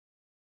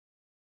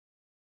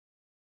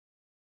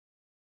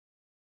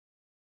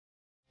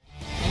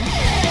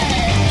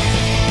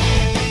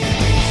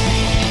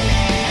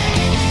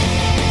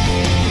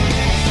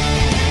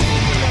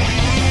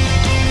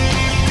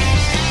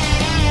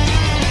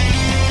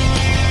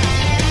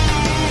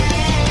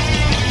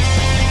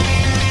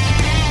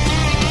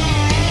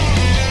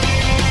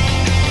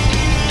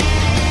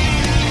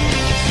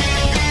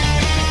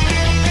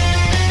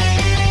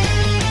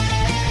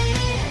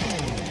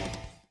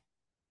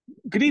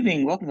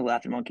welcome to the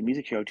Laughter Monkey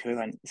Music Show. Today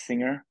I'm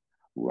singer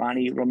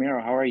Ronnie Romero.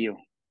 How are you?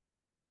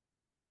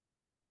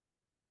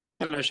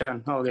 Hello,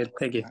 Sean. All good.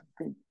 Thank you.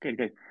 Good, good,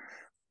 good.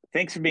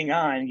 Thanks for being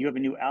on. You have a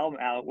new album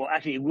out. Well,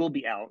 actually, it will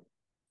be out.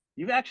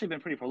 You've actually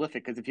been pretty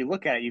prolific because if you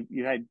look at it,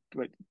 you had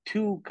what,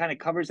 two kind of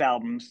covers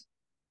albums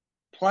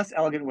plus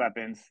Elegant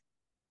Weapons,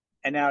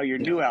 and now your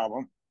Yeah. new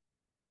album,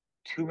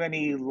 Too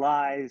Many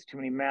Lies, Too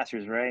Many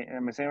Masters, right?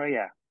 Am I saying right?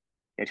 Yeah,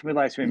 yeah, Too Many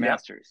Lies, Too Many Yep.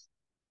 Masters,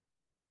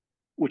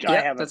 which I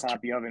Yep. have a That's true.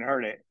 copy of and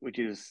heard it, which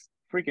is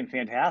freaking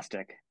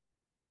fantastic.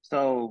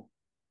 So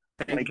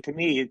Thank like to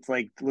me, it's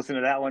like listen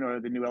to that one or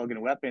the new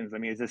Elegant Weapons. I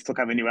mean, it's just still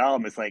kind of a new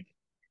album. It's like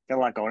got a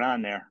lot going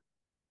on there.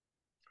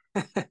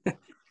 you.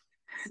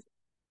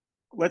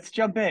 Let's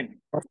jump in.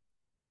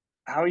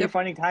 How are you Yep.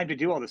 finding time to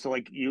do all this? So,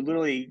 like, you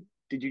literally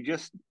did you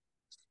just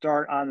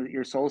start on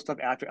your solo stuff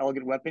after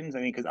Elegant Weapons?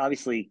 I mean, because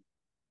obviously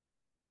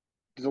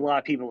there's a lot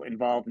of people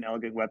involved in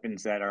Elegant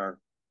Weapons that are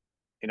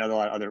in a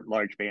lot of other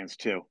large bands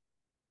too.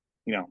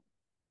 You know,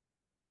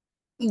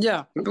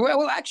 Yeah.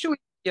 Well, actually,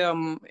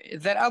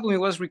 that album it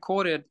was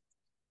recorded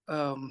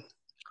um,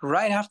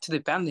 right after the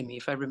pandemic,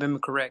 if I remember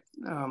correct.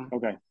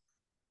 okay.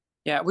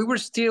 Yeah, we were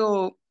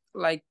still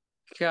like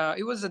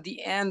it was at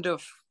the end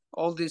of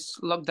all this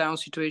lockdown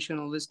situation,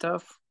 all this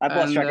stuff, I've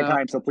lost and track of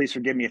time, so please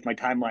forgive me if my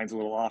timeline's a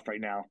little off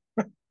right now.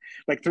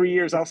 Like 3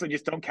 years also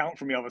just don't count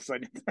for me all of a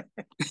sudden.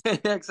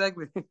 yeah,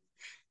 exactly.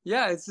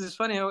 Yeah, it's just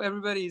funny how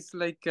everybody's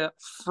like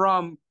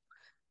from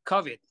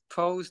COVID,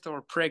 post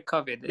or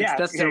pre-COVID. It's Yeah,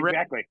 that's yeah, the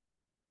exactly.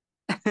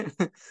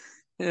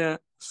 yeah.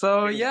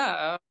 So It was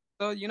yeah.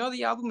 So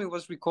the album it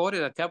was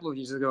recorded a couple of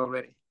years ago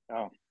already.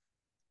 oh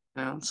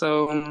Yeah.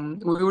 So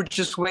we were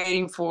just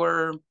waiting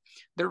for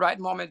the right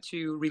moment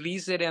to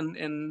release it and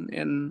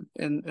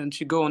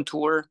to go on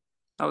tour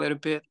a little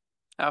bit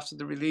after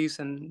the release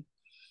and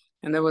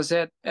that was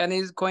it. And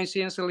it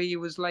coincidentally it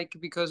was like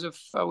because of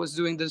I was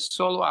doing the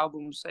solo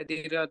albums. I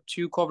did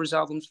two covers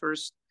albums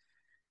first.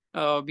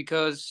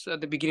 Because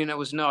at the beginning I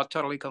was not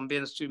totally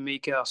convinced to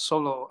make a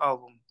solo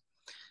album.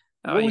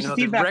 what was the The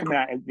feedback from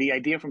record that? The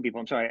idea from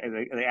people. I'm sorry, as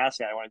I asked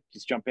that, I want to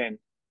just jump in.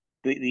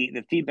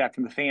 The feedback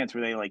from the fans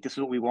were they like, this is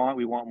what we want.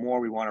 We want more.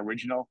 We want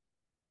original.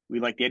 We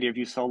like the idea of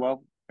you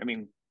solo. I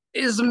mean,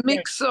 is a yeah,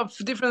 mix of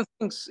different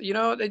things.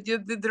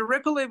 The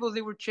record labels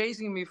they were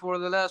chasing me for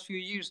the last few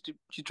years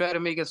to try to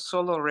make a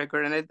solo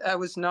record, and I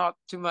was not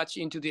too much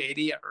into the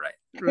idea, right?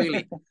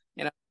 Really,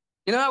 you know.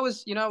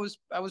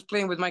 I was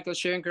playing with Michael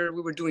Schenker.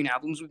 We were doing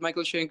albums with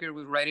Michael Schenker.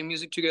 We were writing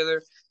music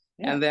together,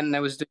 yeah, and then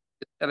I was doing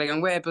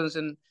Elegant Weapons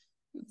and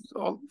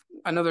all,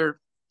 another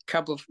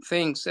couple of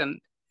things, and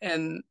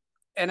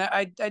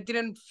I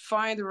didn't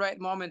find the right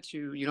moment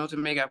to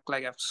make up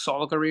like a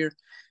solo career.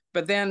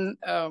 But then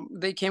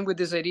they came with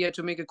this idea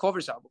to make a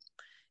covers album,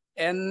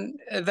 and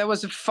that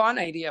was a fun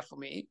idea for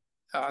me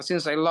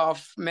since I love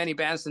many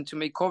bands and to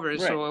make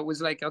covers. right. So it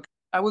was like, okay,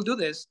 I will do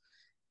this,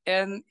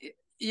 and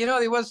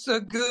it was so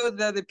good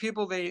that the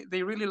people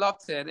they really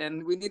loved it,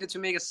 and we needed to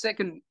make a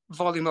second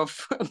volume of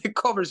the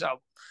covers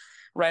album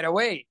right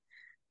away.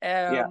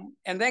 Yeah.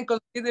 And then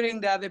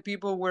considering that the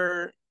people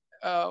were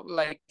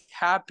like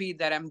happy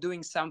that I'm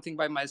doing something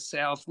by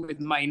myself with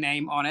my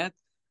name on it,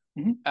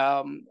 Mhm.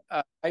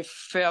 I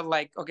felt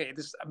like okay,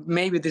 this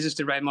is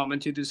the right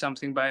moment to do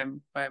something by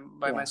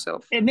Yeah.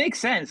 myself. It makes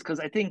sense because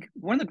I think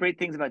one of the great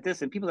things about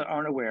this, and people that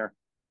aren't aware,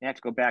 they have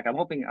to go back. I'm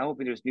hoping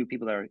there's new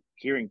people that are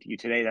hearing you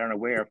today that aren't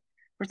aware.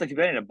 First, like you've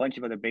been in a bunch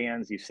of other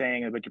bands, you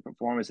sang in a bunch of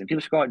performances, and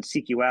people should go out and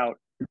seek you out,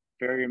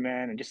 Barrier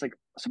Man, and just like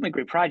so many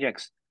great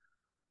projects.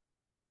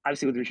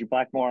 Obviously, with Richie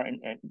Blackmore and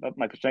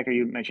Michael Schenker,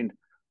 you mentioned.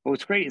 But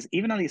what's great is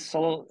even on these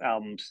solo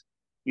albums,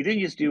 you didn't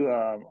just do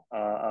a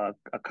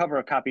cover,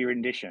 a copy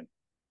rendition.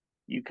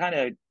 You kind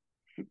of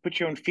put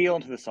your own feel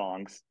into the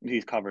songs, into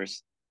these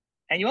covers,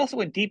 and you also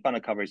went deep on the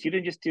covers. You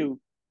didn't just do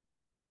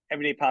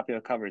everyday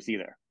popular covers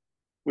either,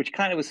 which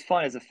kind of was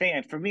fun as a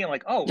fan. For me, I'm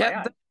like, oh my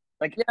Yeah, god,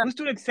 like yeah, who's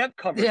doing Sept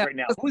covers yeah. right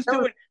now? Who's That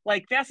was, doing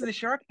like Fast as a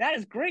Shark? That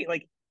is great.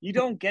 Like you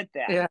don't get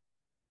that. yeah,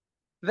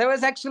 that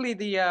was actually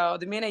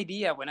the main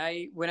idea when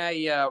I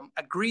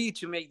agreed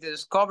to make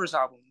this covers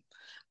album.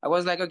 I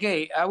was like,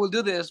 okay, I will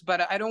do this,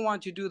 but I don't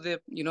want to do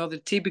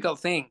the typical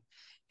thing,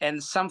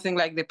 and something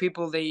like the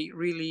people they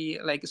really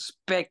like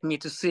expect me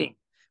to sing,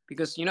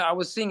 because I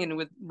was singing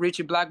with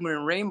Richie Blackmore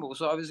and Rainbow,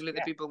 so obviously the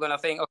Yeah, people gonna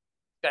think,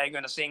 okay, I'm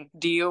gonna sing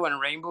Dio and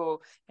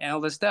Rainbow and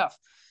all this stuff.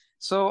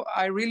 So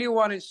I really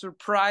want to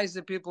surprise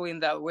the people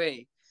in that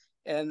way,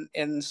 and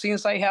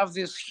since I have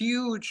this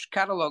huge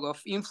catalog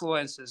of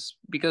influences,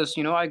 because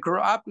I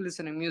grew up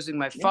listening to music.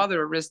 My yeah.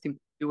 father, rest in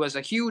peace, he was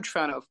a huge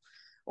fan of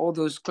all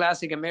those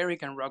classic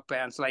American rock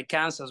bands like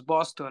Kansas,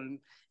 Boston,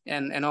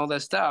 and all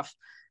that stuff.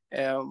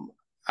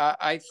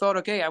 I thought,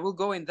 okay, I will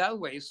go in that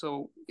way.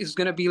 So it's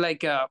gonna be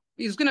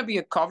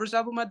a covers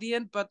album at the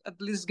end, but at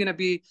least it's gonna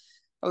be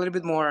a little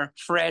bit more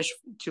fresh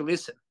to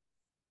listen.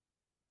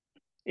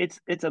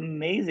 It's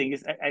amazing.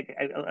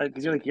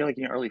 Because you're like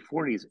in your early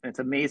 40s, and it's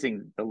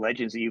amazing the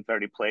legends that you've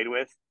already played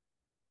with.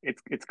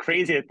 It's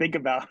crazy to think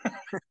about.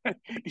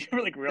 You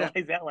ever like Yeah,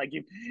 realize that? Like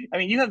you, I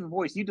mean, you have the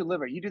voice, you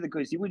deliver, you do the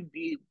goods. You wouldn't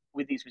be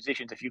with these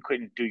musicians if you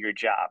couldn't do your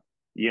job.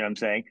 You know what I'm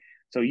saying?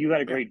 So you got a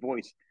yeah. great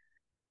voice.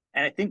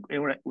 And I think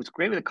what's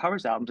great with the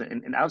covers albums,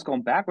 and I was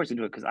going backwards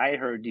into it because I had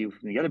heard you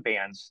from the other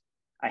bands.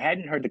 I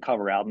hadn't heard the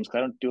cover albums because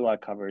I don't do a lot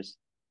of covers.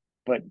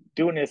 But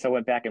doing this, I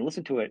went back and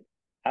listened to it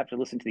after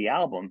listening to the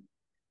album,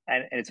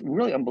 and it's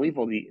really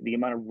unbelievable the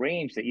amount of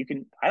range that you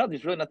can. I don't.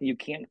 There's really nothing you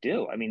can't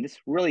do. I mean, this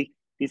really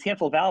these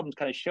handful of albums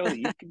kind of show that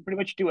you can pretty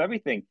much do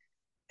everything.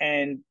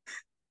 And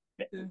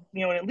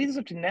Yeah. and it leads us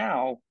up to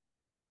now.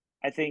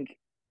 I think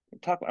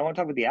talk. I want to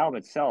talk about the album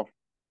itself.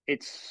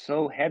 It's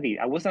so heavy.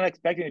 I was not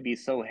expecting it to be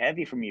so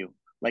heavy from you.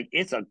 Like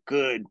it's a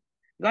good,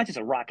 not just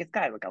a rock. It's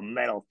got like a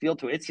metal feel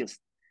to it. It's just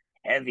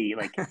heavy,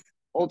 like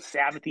old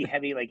Sabbathy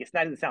heavy. Like it's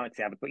not even sound like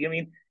Sabbath, but you know what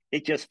I mean.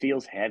 It just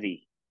feels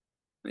heavy.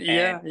 And,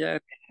 Yeah, yeah.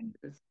 and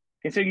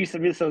considering you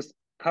submit those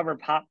cover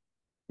pop,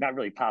 not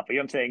really pop, but you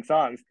know what I'm saying,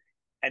 songs,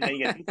 and then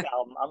you get this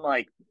album. I'm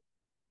like,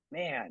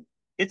 man,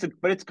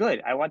 but it's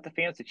good. I want the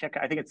fans to check.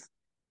 I think it's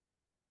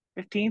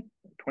 15th,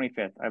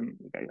 25th.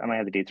 I might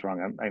have the dates wrong.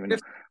 I don't even know.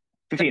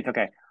 15th.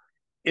 Okay,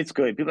 it's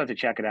good. People have to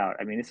check it out.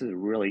 I mean, this is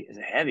really it's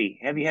a heavy,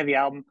 heavy, heavy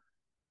album.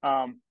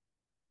 Um,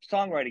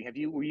 Songwriting.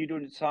 Were you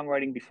doing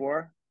songwriting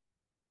before?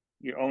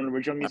 Your own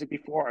original music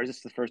before, or is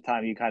this the first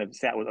time you kind of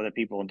sat with other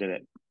people and did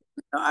it?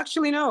 No,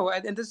 actually, no.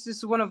 And this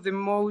is one of the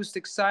most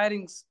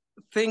exciting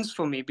things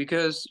for me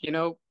because,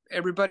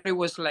 everybody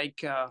was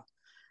like,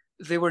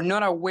 they were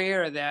not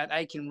aware that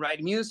I can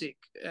write music.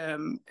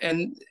 And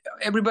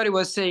everybody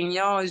was saying,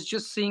 it's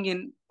just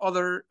singing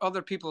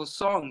other people's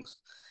songs.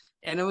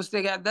 And it was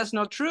like, that's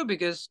not true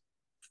because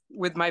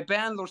with my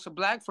band, Lords of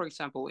Black, for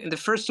example, in the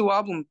first two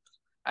albums,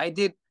 I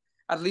did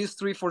at least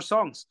 3, 4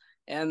 songs.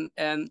 And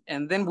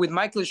then with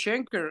Michael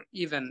Schenker,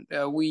 even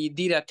we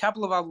did a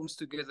couple of albums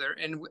together,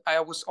 and I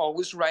was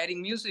always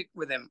writing music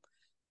with him.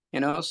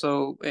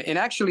 So and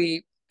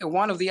actually,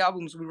 one of the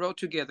albums we wrote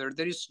together,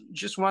 there is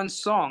just one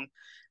song,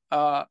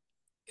 uh,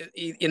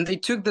 and they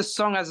took the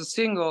song as a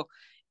single,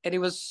 and it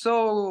was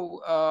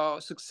so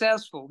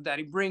successful that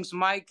it brings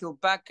Michael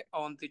back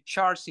on the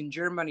charts in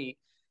Germany.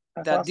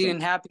 That's That awesome.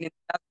 didn't happen in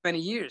the last 20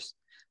 years.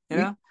 You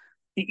We, know?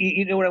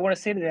 you know what I want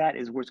to say to that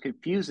is what's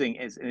confusing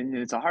is, and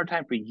it's a hard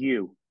time for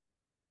you.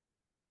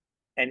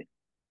 And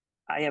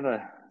I have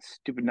a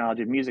stupid knowledge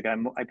of music.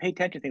 I pay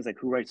attention to things like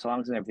who writes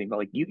songs and everything. But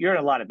like you're in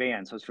a lot of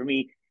bands, so it's for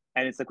me.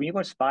 And it's like when you go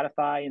on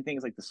Spotify and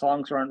things like the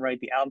songs aren't right,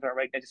 the albums aren't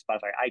right, not just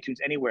Spotify, iTunes,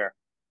 anywhere,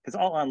 because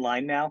all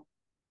online now.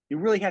 You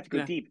really have to go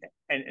Yeah. deep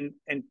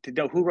and to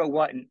know who wrote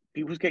what and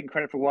who's getting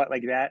credit for what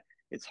like that.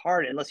 It's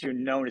hard unless you're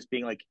known as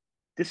being like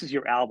this is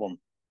your album.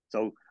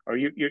 So or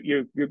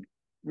you're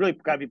really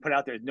got to be put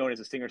out there as known as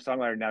a singer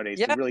songwriter nowadays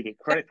to Yeah. really get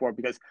credit for it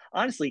because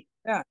honestly,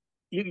 Yeah.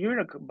 you're in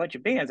a bunch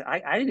of bands. I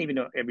didn't even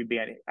know every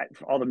band,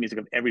 all the music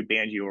of every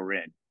band you were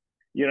in.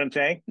 You know what I'm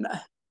saying?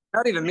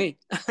 Not even And, me.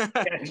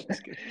 yeah.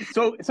 Just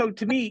kidding. So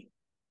to me,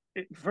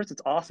 first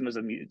it's awesome as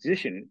a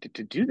musician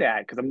to do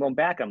that because I'm going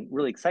back. I'm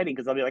really excited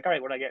because I'll be like, all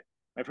right, when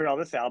I've heard all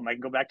this album, I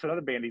can go back to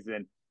another band he's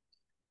in.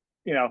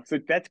 So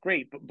that's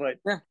great.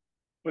 Yeah.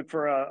 But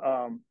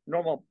for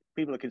normal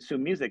people to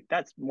consume music,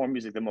 that's more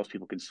music than most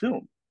people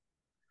consume.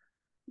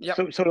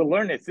 Yep. So to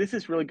learn this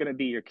is really going to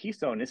be your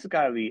keystone. This has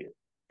got to be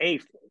a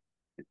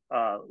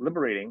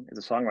liberating as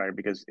a songwriter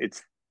because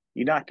it's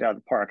you knocked it out of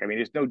the park. I mean,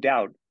 there's no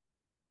doubt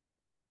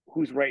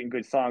who's writing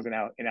good songs and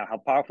how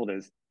powerful it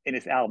is in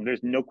this album.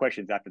 There's no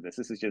questions after this.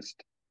 This is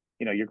just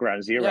your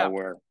ground zero Yeah.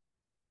 where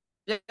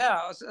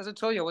Yeah, as I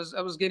told you,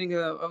 I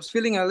was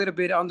feeling a little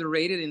bit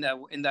underrated in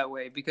that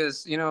way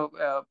because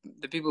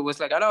the people was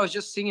like, I was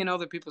just singing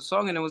other people's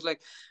song, and I was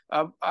like,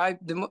 I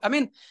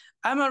mean,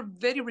 I'm a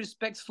very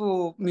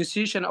respectful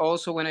musician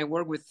also when I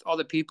work with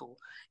other people,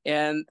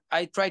 and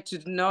I try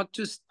to not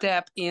to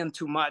step in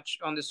too much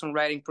on the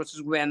songwriting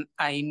process when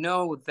I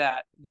know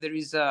that there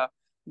is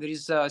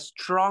a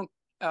strong,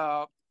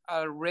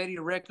 already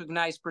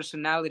recognized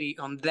personality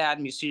on that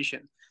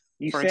musician.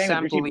 you For sang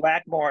with Richie example,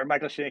 Blackmore and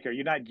Michael Schenker.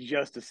 You're not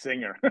just a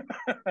singer.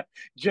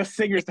 Just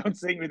singers don't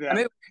sing with I them.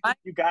 mean,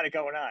 You got it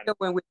going on.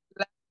 when we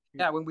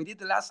when we did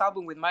the last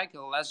album with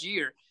Michael last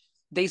year,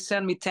 they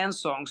sent me 10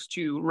 songs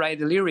to write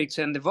the lyrics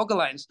and the vocal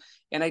lines,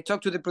 and I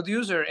talked to the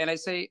producer and I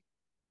say,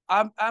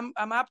 I'm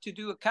up to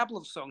do a couple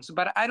of songs,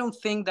 but I don't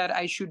think that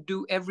I should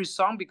do every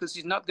song because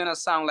it's not gonna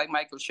sound like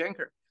Michael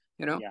Schenker,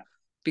 you know, Yeah.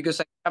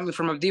 because I come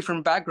from a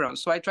different background.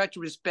 So I try to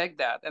respect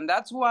that, and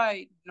that's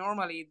why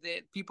normally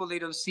the people, they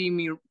don't see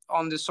me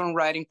on the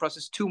songwriting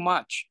process too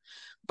much,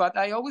 but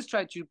I always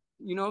try to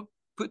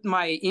put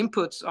my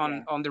inputs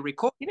Yeah. on the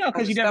recording, all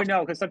Because the you never stuff.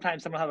 know. Because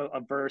sometimes someone will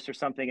have a verse or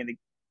something, and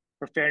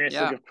for fairness,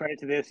 they'll Yeah, give credit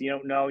to this. You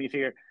don't know. You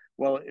figure,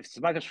 well, if it's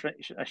a Michael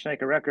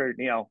Schenker record,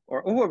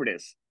 or whoever it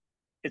is,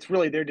 it's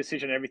really their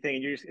decision and everything,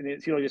 and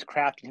it's just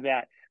crafting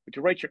that. But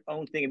to write your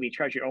own thing and be in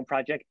charge of your own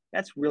project,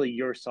 that's really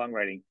your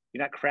songwriting.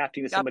 You're not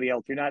crafting to yeah, somebody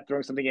else. You're not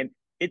throwing something in.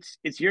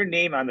 It's your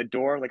name on the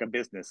door like a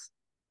business.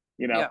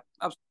 You know.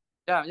 yeah,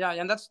 yeah, yeah,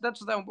 and that's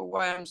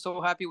why I'm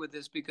so happy with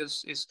this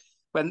because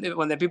when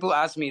the people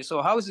ask me,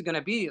 so how is it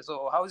gonna be?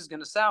 So how is it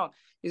gonna sound?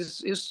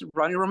 Is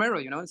Ronnie Romero?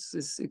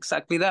 It's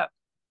exactly that.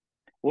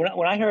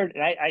 When I heard,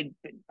 and I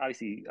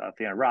obviously a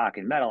fan of rock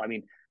and metal. I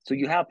mean, so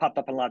you have popped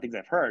up on a lot of things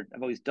I've heard.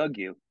 I've always dug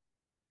you,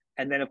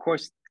 and then of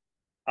course,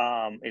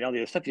 and all the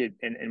other stuff you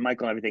did, and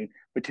Michael and everything.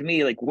 But to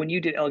me, like when you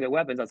did Elegant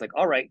Weapons, I was like,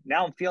 all right,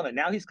 now I'm feeling it.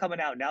 Now he's coming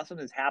out. Now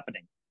something's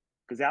happening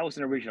because that was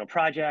an original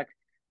project.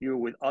 You were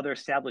with other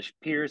established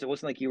peers. It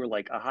wasn't like you were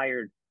like a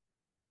hired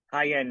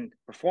high end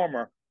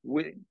performer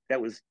with,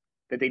 that was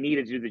that they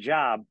needed to do the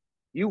job.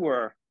 You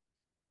were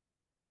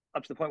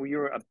up to the point where you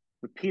were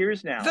with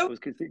peers now. It That, was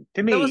to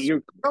that me, was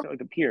you're probably, like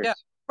the yeah,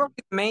 peers.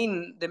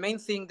 probably the main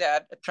thing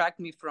that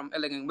attracted me from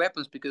Elegant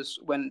Weapons, because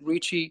when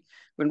Richie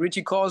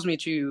calls me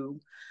to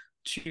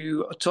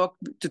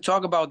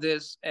talk about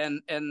this,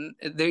 and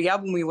the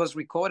album was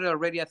recorded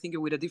already, I think,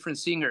 with a different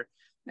singer,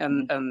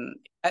 and Mm-hmm. and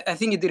I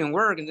think it didn't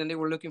work, and then they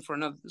were looking for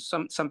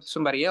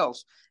somebody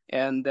else,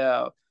 and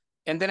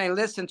and then I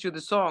listened to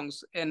the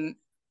songs, and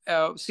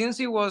since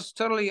it was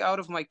totally out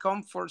of my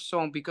comfort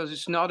zone, because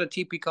it's not a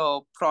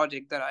typical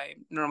project that I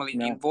normally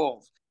No.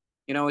 involve.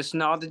 It's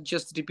not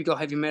just a typical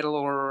heavy metal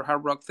or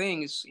hard rock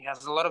thing. It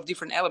has a lot of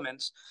different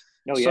elements.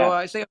 Oh So yeah.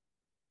 I say,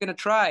 gonna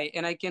try,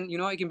 and I can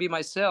be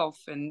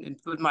myself,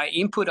 and put my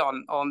input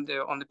on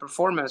the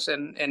performance,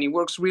 and it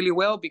works really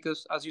well,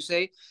 because, as you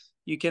say,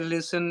 you can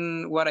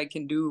listen what I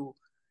can do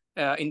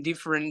in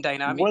different Was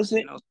dynamics.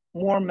 it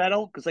more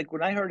metal? Because like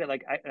when I heard it,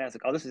 and I was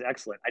like, oh, this is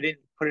excellent. I didn't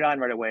put it on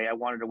right away. I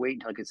wanted to wait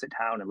until I could sit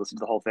down and listen to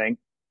the whole thing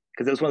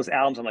because it was one of those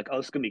albums. I'm like, oh,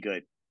 this is gonna be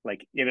good.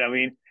 Like, you know what I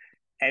mean?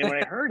 And when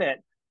I heard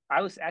it,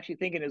 I was actually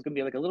thinking it was gonna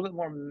be like a little bit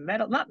more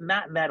metal, not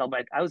metal,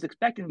 but I was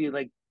expecting to be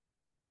like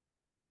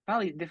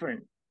probably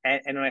different.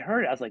 And when I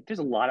heard it, I was like, there's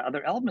a lot of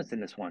other elements in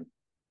this one.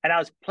 And I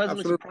was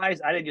pleasantly Absolutely,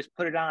 surprised I didn't just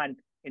put it on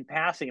in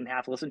passing and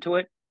half listen to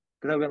it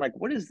because I've been like,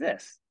 what is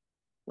this?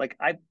 Like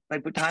I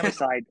put time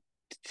aside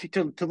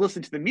to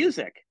listen to the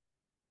music.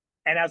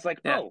 And I was like,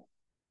 yeah,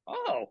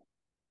 oh,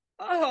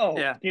 oh,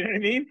 yeah. you know what I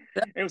mean?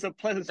 That, It was a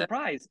pleasant that,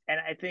 surprise. And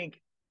I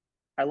think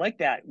I like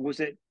that.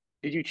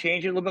 Did you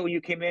change it a little bit when you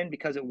came in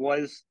because it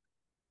was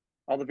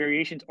all the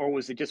variations, or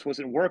was it just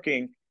wasn't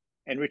working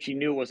and Richie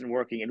knew it wasn't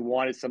working and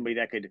wanted somebody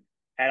that could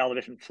add all the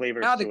different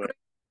flavors now to it?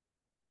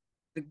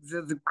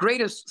 the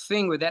greatest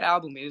thing with that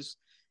album is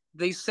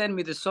they send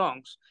me the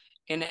songs,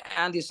 and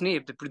Andy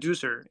Snip, the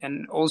producer,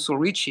 and also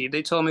Richie,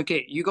 they told me,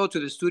 okay, you go to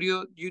the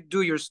studio, you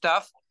do your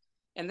stuff,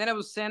 and then I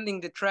was sending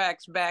the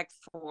tracks back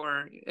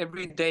for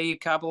every day, a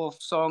couple of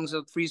songs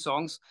or 3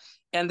 songs,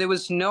 and there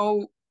was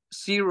no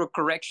zero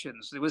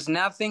corrections. There was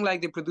nothing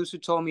like the producer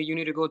told me, you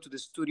need to go to the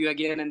studio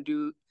again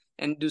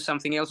and do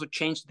something else, or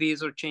change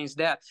this or change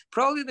that.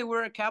 Probably there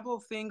were a couple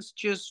of things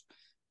just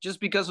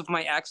because of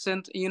my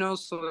accent,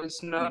 so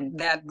it's not Mm-hmm.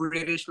 that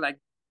British like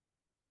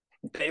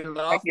they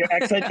love. Your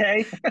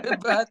ex-ante?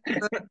 but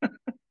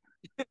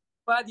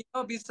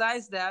but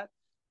besides that,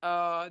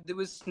 there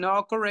was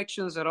no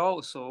corrections at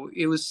all. So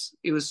it was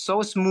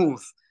so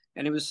smooth,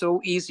 and it was so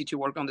easy to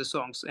work on the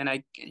songs, and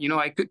I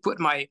could put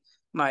my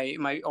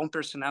own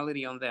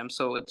personality on them.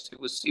 So it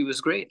was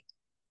great.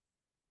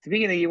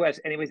 Speaking of the US,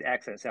 anybody's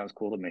accent sounds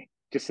cool to me.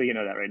 Just so you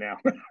know that right now.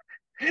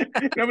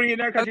 Nobody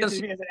in our country has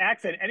an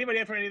accent.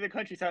 Anybody from any other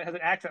country has an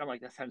accent. I'm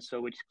like, that sounds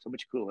so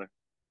much cooler.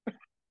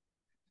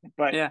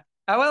 But Yeah.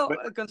 I will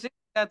but consider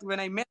that when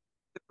I met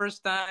the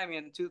first time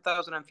in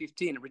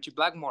 2015, Richie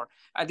Blackmore,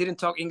 I didn't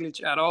talk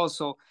English at all.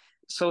 So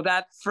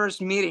that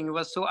first meeting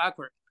was so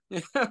awkward,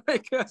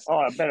 because oh,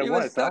 I bet it he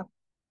was was, huh? talking,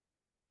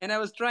 and I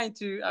was trying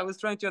to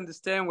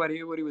understand what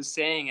he was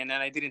saying, and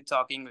then I didn't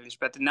talk English,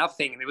 but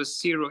nothing. There was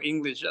zero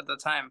English at the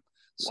time,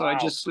 so I Wow.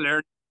 just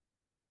learned.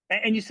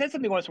 And you said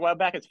something once a while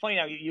back. It's funny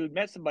now. You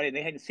met somebody and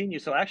they hadn't seen you.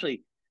 So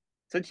actually,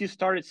 since you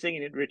started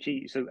singing it,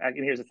 Richie. So and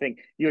here's the thing: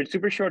 you had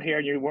super short hair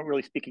and you weren't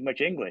really speaking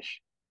much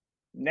English.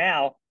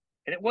 Now,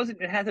 and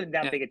it hasn't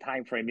that Yeah. big a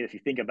time frame if you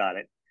think about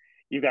it.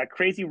 You've got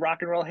crazy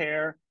rock and roll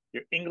hair.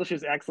 Your English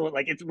is excellent.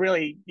 Like it's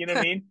really, you know what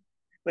I mean?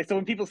 Like so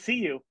when people see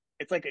you,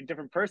 it's like a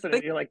different person, and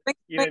Thank- you're like,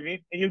 you know thank- what I mean?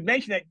 And you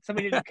mentioned that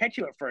somebody didn't catch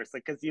you at first,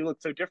 like because you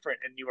look so different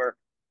and you were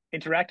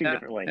interacting yeah,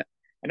 differently, yeah,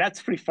 and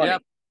that's pretty yeah,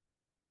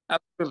 funny.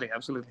 absolutely,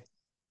 absolutely.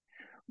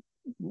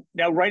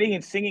 Now, writing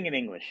and singing in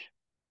English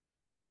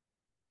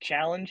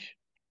challenge.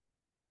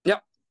 Yeah.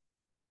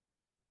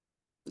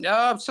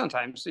 Yeah,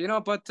 sometimes,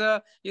 but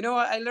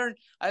I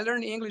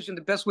learned English in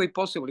the best way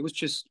possible. It was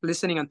just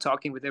listening and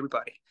talking with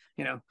everybody.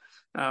 You know,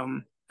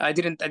 I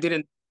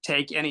didn't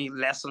take any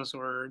lessons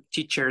or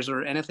teachers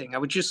or anything.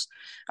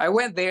 I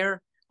went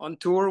there on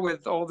tour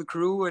with all the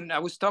crew, and I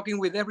was talking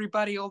with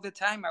everybody all the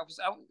time.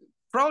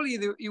 Probably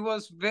it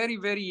was very,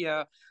 very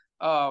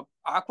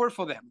awkward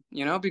for them,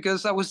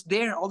 because I was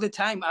there all the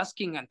time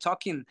asking and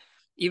talking,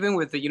 even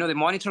with the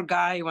monitor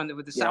guy,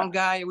 with the Yeah, sound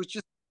guy. It was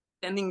just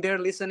standing there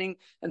listening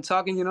and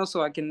talking,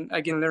 so I can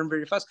learn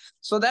very fast.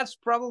 So that's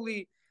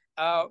probably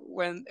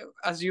when,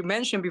 as you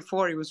mentioned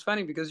before, it was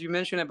funny because you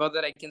mentioned about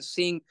that I can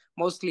sing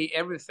mostly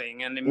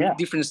everything and yeah.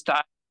 different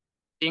styles,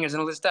 singers and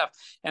all this stuff.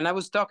 And I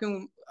was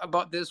talking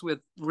about this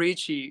with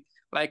Richie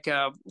like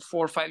 4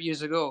 or 5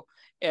 years ago.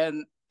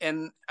 And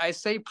I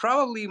say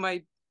probably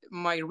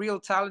my real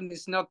talent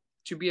is not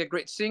to be a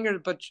great singer,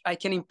 but I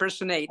can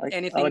impersonate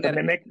anything like a that.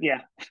 mimic,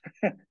 yeah.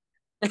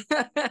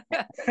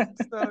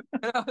 So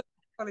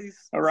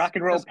A rock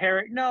and roll just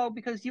parrot. No,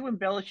 because you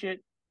embellish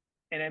it,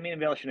 and I mean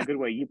embellish in a good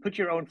way. You put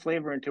your own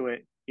flavor into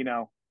it.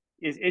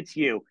 It's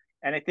you.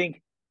 And I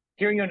think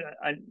hearing you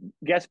on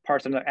guest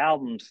parts on the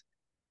albums,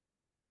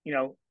 you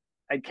know,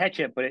 I'd catch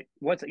it, but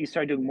once you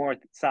started doing more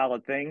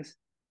solid things,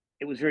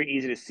 it was very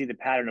easy to see the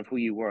pattern of who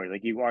you were.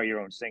 Like you are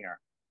your own singer,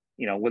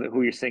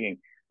 who you're singing.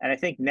 And I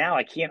think now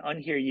I can't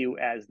unhear you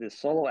as this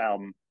solo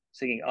album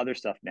singing other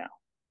stuff now.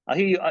 I'll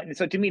hear you.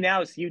 So to me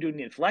now, it's you doing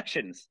the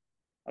inflections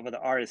of other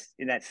artists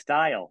in that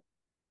style.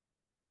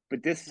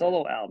 But this yeah,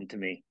 solo album to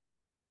me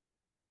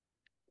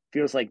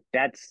feels like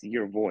that's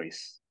your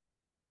voice.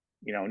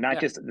 Not yeah,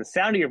 just the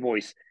sound of your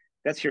voice.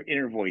 That's your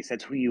inner voice.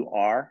 That's who you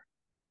are.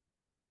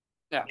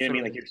 yeah, You know what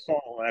I mean? Like absolutely.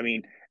 your soul. I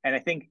mean, and I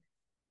think,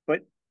 but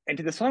and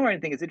to the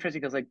songwriting thing, it's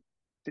interesting because like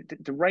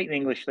to write in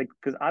English, like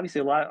because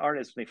obviously a lot of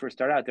artists when they first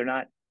start out, they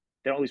don't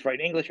always write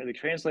in English or they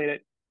translate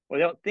it or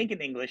they don't think in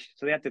English,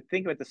 so they have to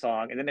think about the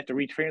song and then they have to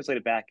retranslate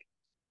it back,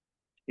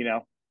 you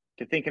know,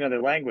 to think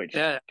another language,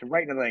 Yeah, to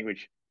write another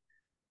language.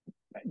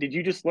 Did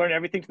you just learn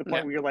everything to the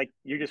point yeah, where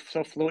you're just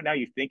so fluent now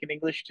you think in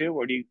English too,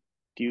 or do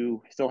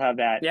you still have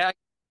that? yeah.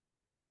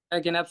 I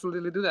can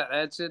absolutely do that.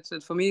 It's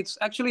for me. It's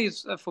actually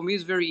it's for me.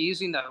 It's very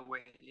easy in that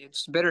way.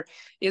 It's better.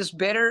 It's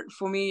better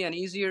for me and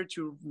easier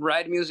to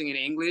write music in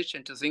English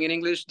and to sing in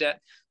English.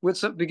 That with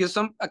some because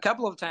some a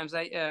couple of times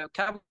a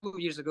couple of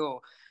years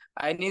ago,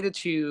 I needed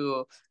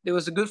to. There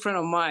was a good friend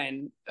of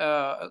mine,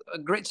 a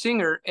great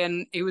singer,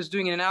 and he was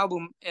doing an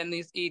album. And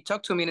he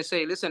talked to me and he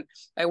said, "Listen,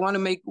 I want to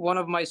make one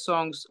of my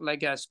songs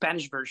like a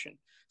Spanish version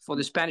for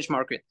the Spanish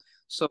market."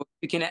 So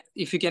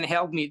if you can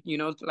help me,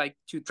 like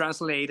to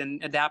translate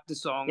and adapt the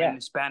song Yeah.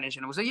 in Spanish.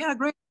 And I was like, yeah,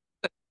 great.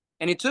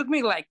 And it took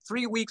me like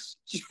 3 weeks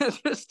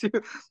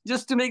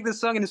just to make the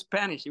song in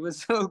Spanish. It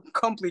was so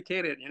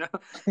complicated.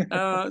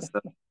 So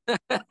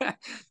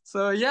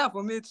so yeah,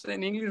 for me it's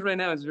in English right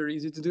now. It's very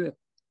easy to do it.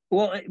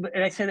 Well,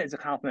 and I say that as a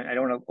compliment. I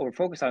don't want to over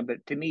focus on it,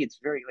 but to me, it's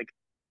very like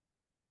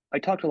I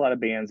talk to a lot of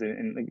bands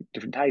and like,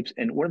 different types,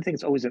 and one of the things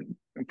that's always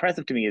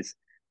impressive to me is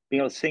being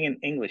able to sing in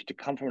English to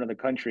come from another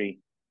country,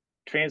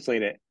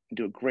 translate it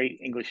into a great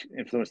English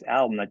influenced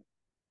album that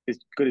is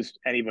good as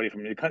anybody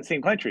from the same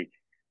country.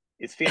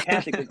 It's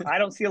fantastic because I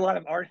don't see a lot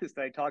of artists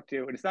that I talk to,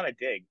 and it's not a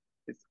dig.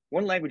 It's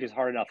one language is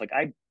hard enough. Like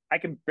I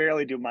can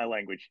barely do my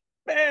language,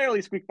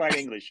 barely squeak by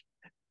English.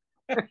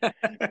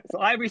 So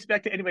I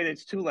respect anybody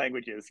that's two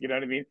languages. You know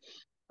what I mean?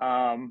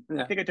 I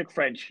Yeah, think I took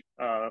French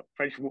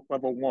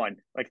level one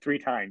like three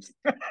times.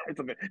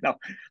 No,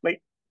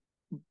 like,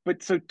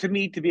 but so to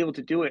me, to be able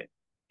to do it,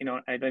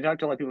 I talked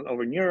to a lot of people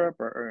over in Europe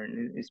or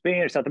in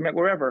Spain or South America,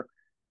 wherever,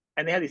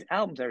 and they have these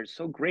albums that are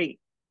so great.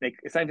 Like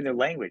it's not even their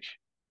language,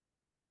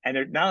 and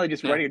they're not only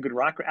just yeah. writing a good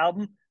rock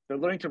album, they're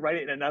learning to write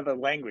it in another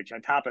language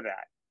on top of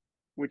that,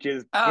 which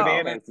is Oh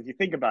man. bananas if you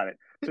think about it.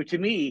 So to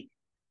me,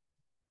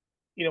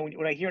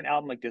 when I hear an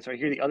album like this or I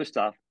hear the other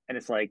stuff, and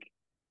it's like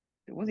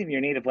it wasn't even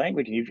your native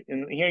language,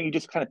 and here you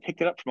just kind of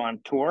picked it up from on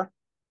tour.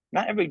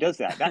 Not everybody does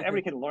that. Not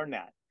everybody can learn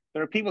that.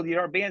 There are people,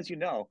 there are bands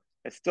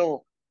that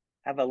still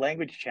have a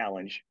language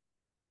challenge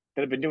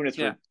that have been doing this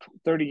Yeah, for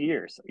 30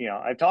 years.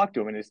 I've talked to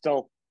them, and it's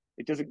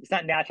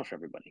not natural for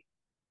everybody.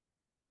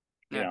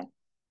 You yeah, know,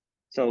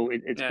 so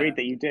it's great yeah.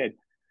 that you did.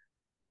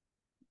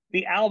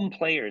 The album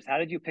players, how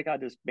did you pick out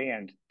this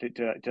band to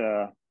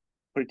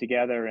put it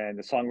together and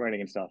the songwriting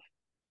and stuff?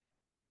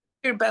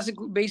 We're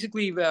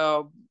basically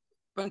a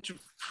bunch of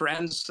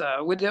friends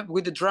with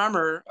the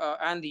drummer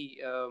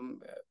Andy.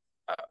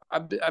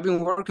 I've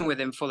been working with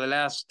him for the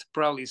last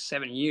probably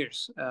 7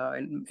 years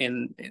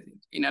in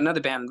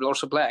another band,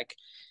 also Black,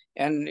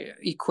 and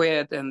he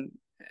quit and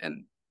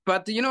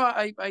but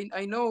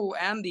I know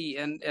Andy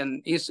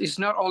and he's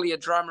not only a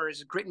drummer,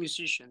 he's a great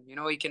musician.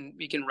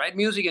 He can write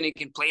music and he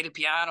can play the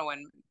piano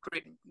and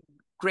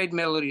great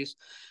melodies.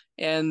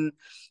 And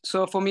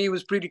so for me, it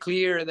was pretty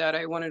clear that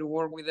I wanted to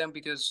work with them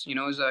because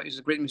he's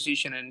a great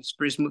musician and it's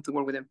pretty smooth to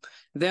work with him.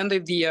 Then the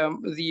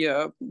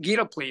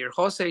guitar player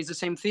Jose is the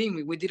same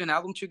thing. We did an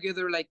album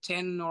together like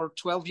 10 or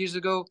 12 years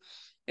ago,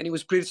 and it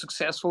was pretty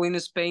successful in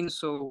Spain.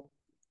 So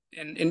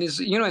and he's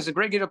a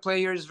great guitar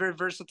player. He's very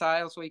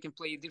versatile, so he can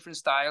play different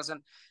styles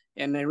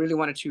and I really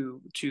wanted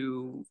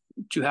to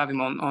have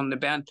him on the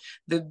band.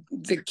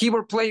 The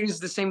keyboard player is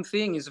the same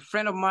thing. He's a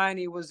friend of mine.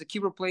 He was the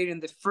keyboard player in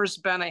the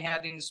first band I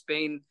had in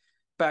Spain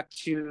back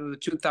to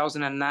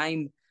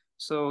 2009.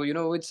 So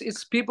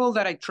it's people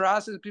that I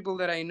trust, it's people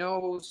that I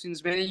know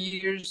since many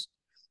years,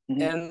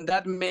 Mm-hmm. and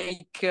that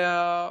make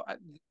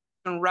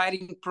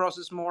writing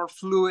process more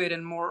fluid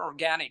and more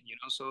organic.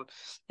 So,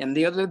 and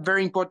the other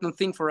very important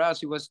thing for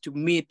us, it was to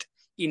meet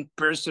in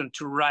person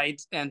to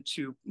write and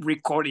to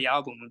record the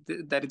album.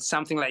 That it's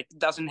something like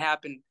doesn't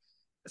happen,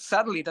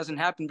 sadly it doesn't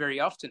happen very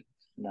often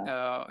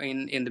No.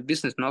 in the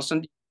business.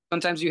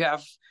 Sometimes you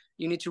have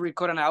you need to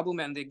record an album,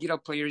 and the guitar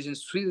player is in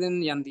Sweden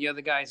and the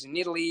other guy is in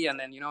Italy, and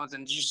then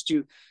then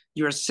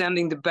you're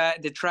sending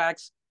the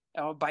tracks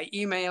by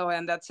email,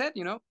 and that's it,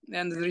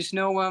 and there's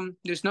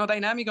no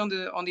dynamic on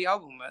the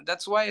album.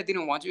 That's why I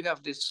didn't want to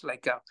have this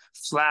like a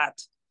flat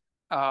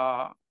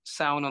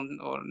sound on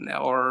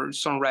or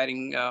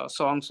songwriting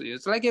songs.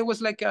 It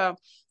was like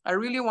I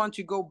really want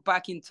to go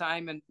back in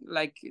time, and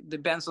like the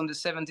bands on the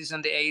 70s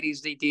and the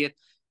 80s they did,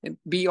 and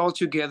be all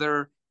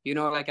together,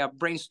 like a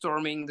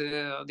brainstorming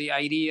the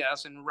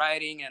ideas and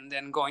writing, and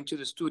then going to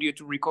the studio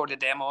to record the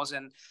demos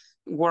and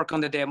work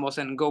on the demos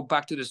and go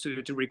back to the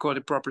studio to record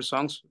the proper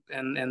songs.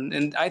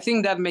 And I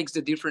think that makes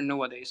the difference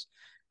nowadays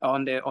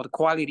on the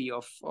quality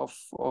of the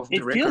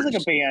It feels like a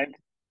records. band,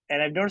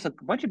 and I've noticed a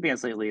bunch of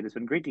bands lately. It's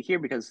been great to hear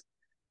because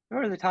there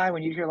was a time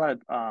when you hear a lot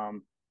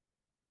of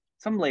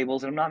some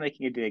labels, and I'm not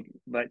making a dig,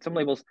 but some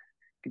labels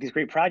get these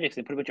great projects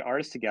and put a bunch of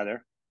artists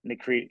together and they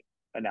create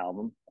an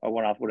album or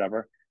one off,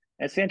 whatever.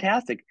 And it's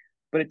fantastic,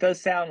 but it does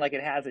sound like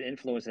it has an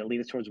influence and it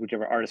leans towards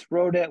whichever artist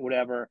wrote it,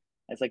 whatever.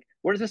 And it's like,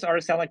 what does this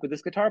artist sound like with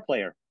this guitar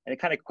player? And it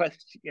kind of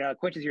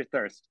quenches your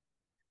thirst.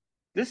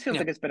 This feels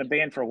Yeah, like it's been a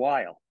band for a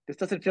while. This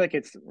doesn't feel like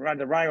it's around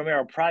the Ronnie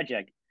Romero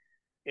project.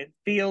 It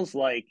feels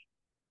like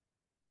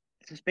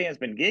this band's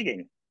been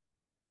gigging,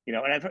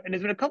 and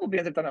there's been a couple of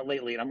bands that have done it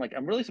lately, and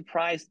I'm really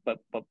surprised, but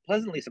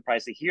pleasantly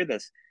surprised to hear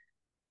this.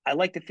 I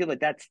like to feel that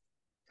that's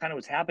kind of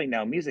what's happening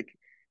now in music,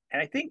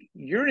 and I think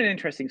you're in an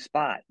interesting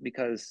spot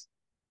because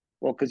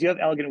you have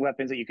elegant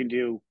weapons that you can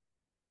do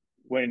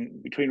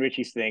when between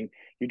Richie's thing,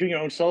 you're doing your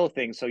own solo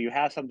thing, so you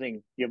have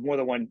something, you have more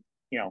than one,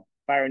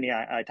 fire in the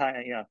eye,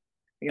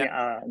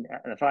 yeah, in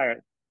the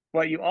fire,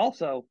 but you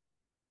also,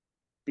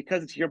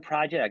 because it's your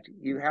project,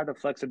 you have the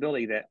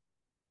flexibility that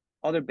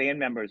other band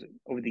members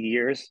over the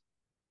years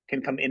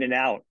can come in and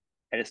out,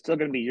 and it's still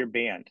going to be your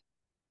band.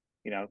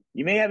 You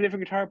may have a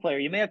different guitar player.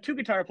 You may have two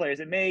guitar players.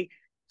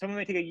 Someone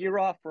may take a year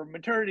off for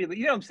maternity.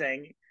 You know what I'm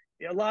saying?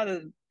 A lot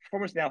of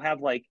performers now have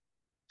like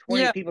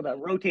 20 yeah, people that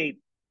rotate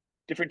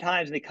different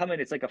times, and they come in.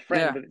 It's like a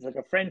friend, yeah, but it's like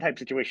a friend type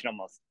situation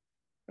almost.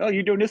 Oh,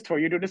 you're doing this tour.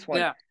 You're doing this one,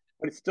 yeah,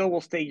 but it still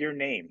will stay your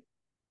name.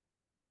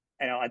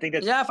 I think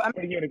that's yeah.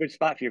 putting you in a good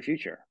spot for your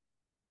future.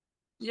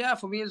 Yeah,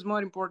 for me, it's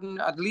more important.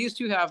 At least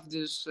you have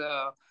this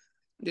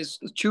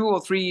two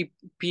or three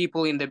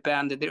people in the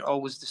band that they're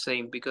always the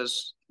same,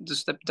 because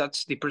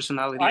that's the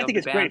personality I of think the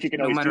it's great if band, you can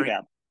no always do matter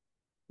that,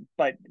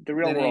 but the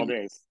real the world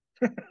name. is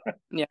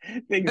Yeah.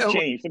 things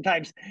change.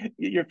 Sometimes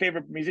your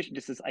favorite musician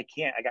just says, "I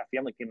can't. I got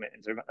family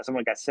commitments, or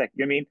someone got sick."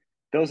 You know what I mean?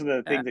 Those are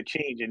the Yeah. things that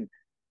change, and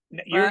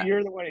But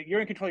you're the one.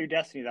 You're in control of your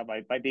destiny though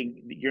by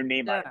being your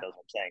name on it. yeah. That's what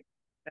I'm saying.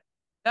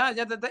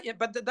 Yeah,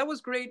 but that was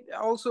great.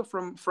 Also,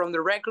 from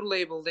the record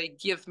label, they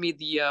give me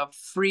the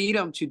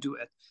freedom to do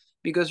it,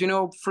 because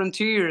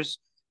Frontiers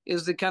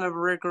is the kind of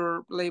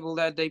record label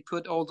that they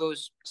put all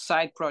those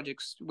side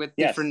projects with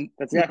Yes, different.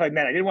 that's exactly what I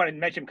meant. I didn't want to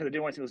mention because I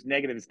didn't want to see it was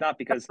negative. It's not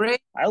because Great.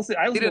 I listen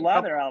Did to a it. lot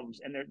of their albums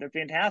and they're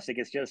fantastic.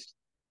 It's just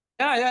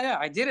Yeah.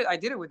 I did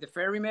it with the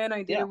Ferryman. I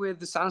did yeah, it with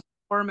the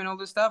Sandstorm and all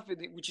this stuff,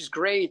 which is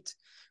great.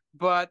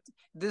 But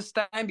this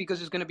time,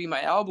 because it's gonna be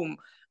my album,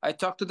 I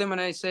talk to them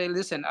and I say,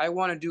 listen, I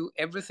want to do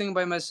everything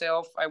by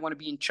myself. I want to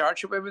be in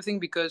charge of everything,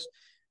 because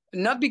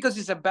not because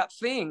it's a bad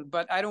thing,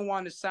 but I don't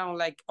want to sound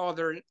like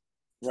other right.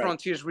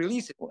 Frontiers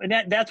releases, Well, and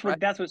that's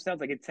right? what it sounds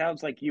like. It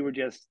sounds like you were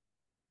just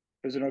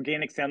there's an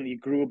organic sound that you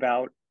grew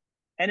about,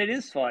 and it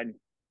is fun.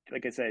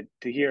 Like I said,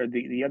 to hear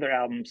the other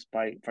albums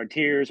by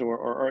Frontiers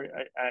or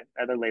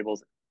other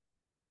labels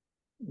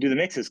do the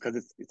mixes because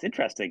it's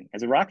interesting.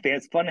 As a rock fan,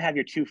 it's fun to have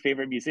your two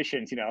favorite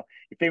musicians, your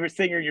favorite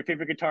singer, your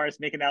favorite guitarist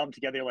make an album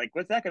together. You're like,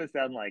 what's that going to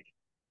sound like?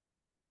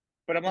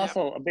 But I'm Yeah,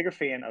 also a bigger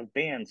fan of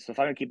bands. So if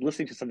I'm going to keep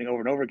listening to something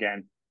over and over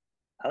again,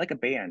 I like a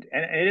band.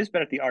 And it is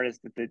better if the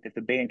artist, if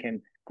the band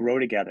can grow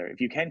together,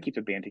 if you can keep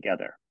the band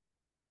together.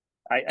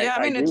 yeah. I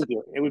I mean, agree with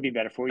you. It would be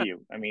better for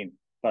you. I mean,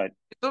 but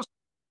it's also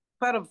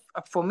part of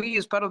for me,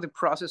 it's part of the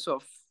process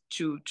of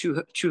to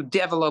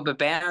develop a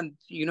band,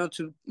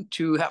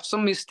 to have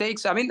some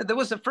mistakes. I mean, that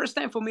was the first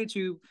time for me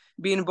to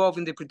be involved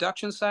in the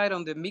production side,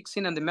 on the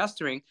mixing and the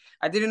mastering.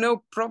 I didn't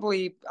know,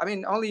 probably, I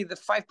mean, only the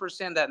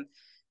 5% that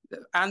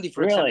Andy,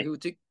 for example, really, who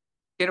took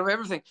care of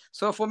everything.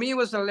 So for me, it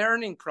was a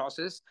learning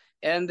process,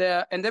 and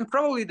then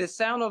probably the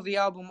sound of the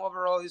album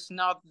overall is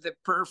not the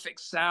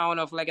perfect sound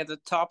of like at the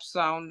top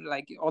sound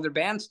like other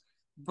bands,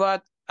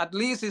 but at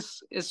least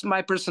it's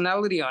my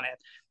personality on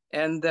it.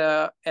 And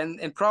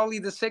probably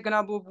the second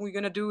album we're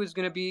gonna do is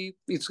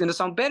it's gonna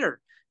sound better.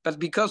 But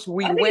because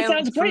we I think it went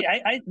sounds through. great.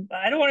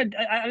 I don't want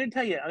to. I didn't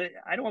tell you.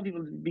 I don't want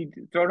people to be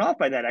thrown off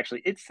by that.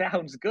 Actually, it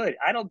sounds good.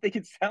 I don't think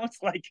it sounds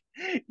like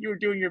you were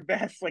doing your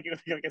best, like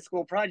a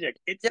school project.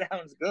 It Yeah,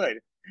 sounds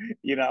good.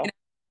 You know.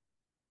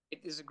 it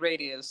is a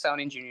great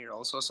sound engineer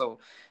also. So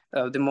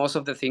the most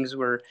of the things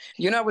were,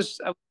 I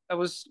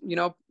was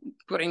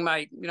putting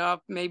my,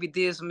 maybe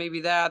this,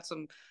 maybe that,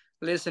 some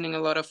listening a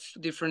lot of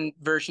different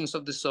versions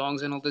of the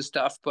songs and all this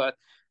stuff. But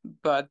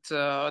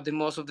the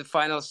most of the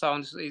final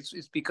sounds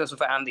is because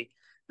of Andy.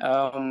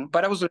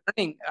 But I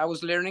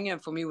was learning,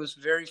 and for me it was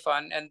very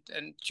fun, and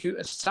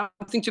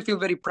something to feel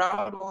very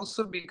proud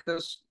also,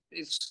 because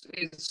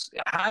it's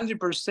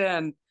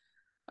 100%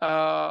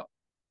 uh,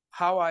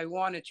 how I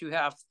wanted to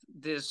have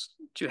this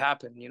to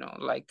happen.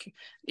 Like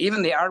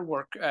even the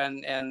artwork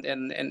and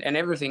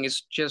everything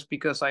is just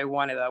because I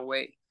want it that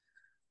way.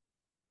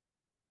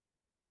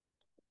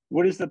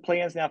 What is the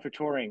plans now for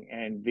touring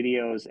and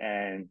videos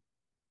and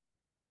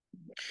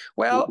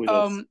Well, with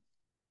this?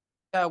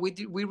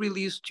 we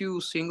released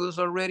two singles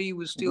already.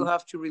 We still Hmm.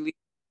 have to release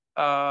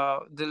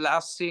the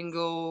last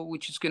single,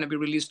 which is going to be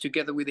released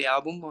together with the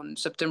album on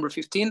September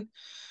 15th.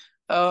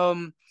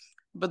 Um,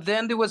 but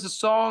then there was a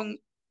song.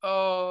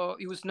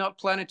 It was not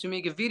planned to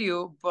make a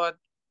video, but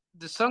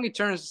the song it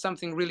turns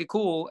something really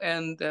cool.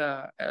 And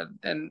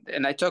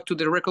I talked to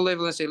the record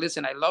label and say,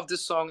 listen, I love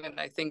this song, and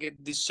I think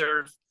it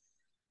deserves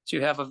to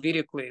have a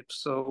video clip.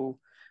 So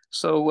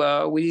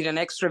we did an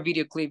extra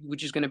video clip,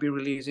 which is going to be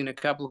released in a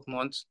couple of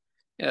months.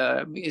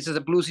 It's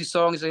a bluesy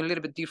song. It's a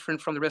little bit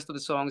different from the rest of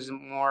the songs.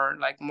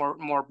 It's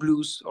more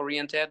blues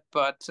oriented.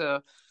 But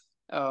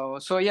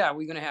so yeah,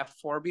 we're gonna have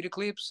four video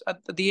clips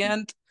at the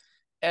end,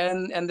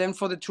 and then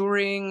for the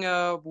touring,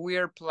 we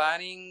are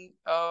planning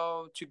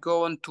to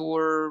go on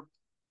tour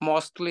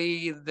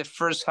mostly the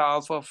first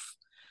half of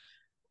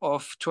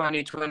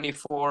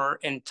 2024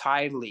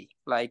 entirely.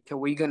 Like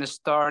we're gonna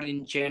start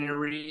in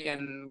January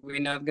and we're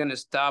not gonna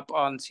stop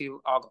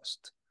until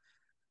August.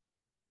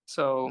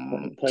 So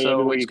Play so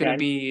everywhere it's you gonna can.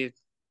 be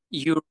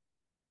Europe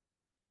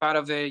part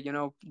of it.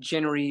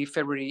 January,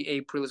 February,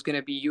 April is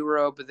gonna be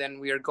Europe. But then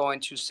we are going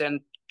to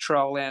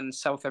Central and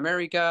South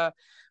America.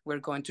 We're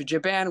going to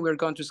Japan. We're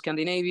going to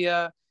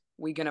Scandinavia.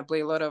 We're gonna play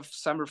a lot of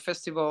summer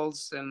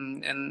festivals,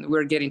 and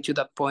we're getting to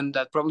that point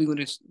that probably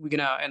we're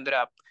gonna end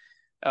up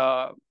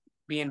uh,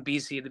 being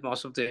busy the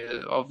most of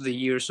the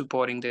year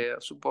supporting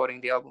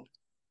the album.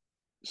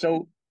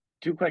 So,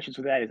 two questions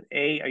for that is: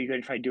 A, are you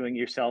going to try doing it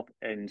yourself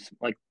and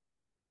like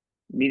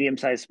medium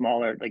sized,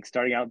 smaller, like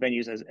starting out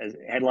venues as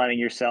headlining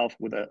yourself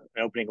with an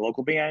opening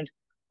local band,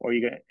 or are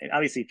you going to, and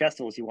obviously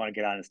festivals you want to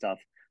get on and stuff,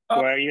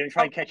 Uh, or are you going to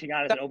try how, catching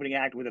on as an opening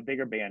act with a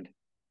bigger band?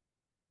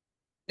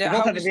 They yeah, both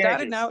how have we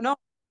started advantages, now? No,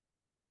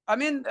 I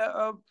mean,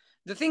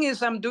 the thing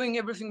is, I'm doing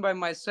everything by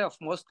myself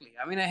mostly.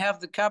 I mean, I have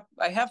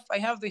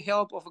the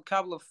help of a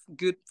couple of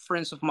good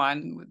friends of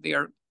mine. They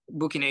are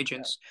booking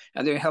agents,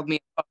 and they help me.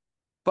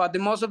 But the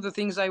most of the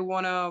things I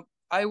wanna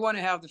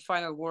have the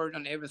final word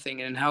on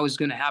everything and how it's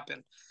gonna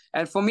happen.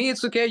 And for me,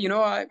 it's okay.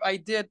 I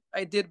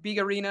did big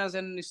arenas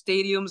and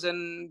stadiums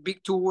and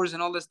big tours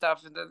and all this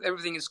stuff. And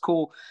everything is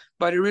cool,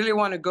 but I really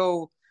want to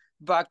go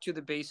back to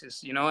the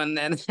basis. And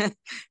then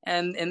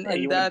right?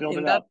 You and want to that build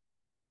in it that up,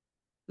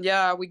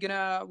 yeah, we're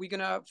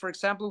gonna for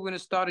example, we're gonna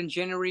start in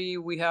January.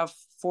 We have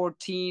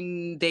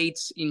 14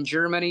 dates in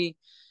Germany,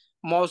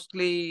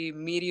 mostly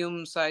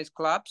medium-sized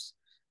clubs,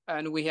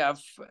 and we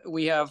have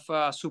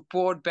a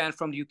support band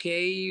from the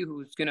UK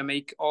who's gonna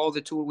make all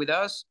the tour with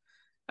us.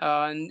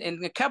 And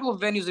a couple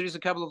of venues, there is a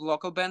couple of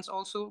local bands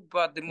also,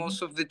 but the mm-hmm.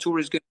 most of the tour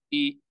is gonna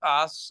be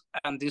us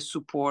and this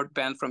support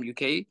band from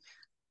UK,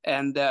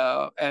 and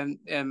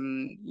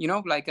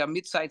like a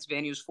mid-sized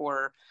venues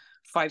for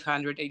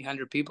 500,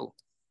 800 people.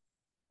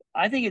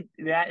 I think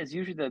that is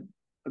usually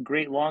a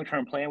great long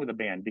term plan with a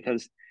band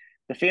because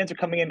the fans are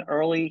coming in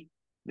early.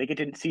 They get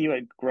to see you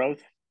at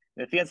growth.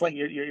 The fans like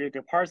you're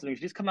part of something.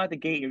 You just come out the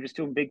gate. You're just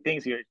doing big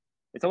things.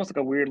 It's almost like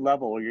a weird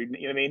level. You know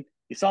what I mean?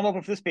 You saw them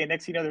open for this band.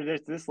 Next thing you know,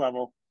 there's this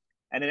level,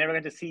 and they never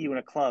got to see you in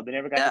a club. They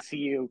never got Yeah, to see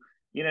you.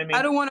 You know what I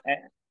I mean? don't want Eh,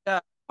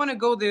 to. Want to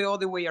go the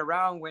other way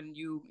around when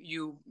you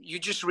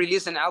just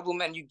release an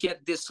album and you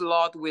get this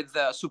lot with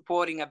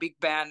supporting a big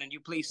band and you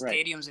play right.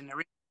 stadiums and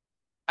everything.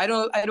 I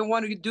don't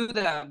want to do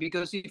that,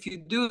 because if you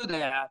do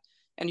that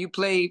and you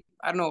play,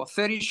 I don't know,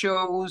 30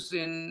 shows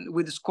in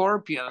with the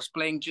Scorpions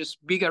playing just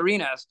big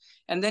arenas,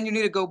 and then you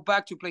need to go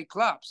back to play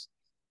clubs,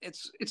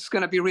 it's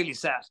gonna be really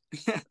sad.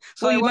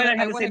 So Well, I you might wanna not I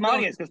have the wanna same go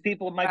audience because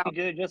people might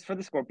be just for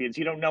the Scorpions.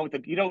 You don't know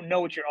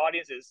what your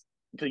audience is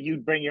until you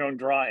bring your own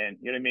draw in.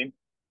 You know what I mean?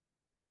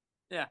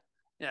 yeah,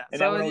 yeah.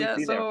 And that So would always yeah,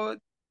 be there. so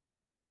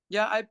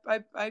yeah,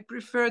 I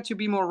prefer to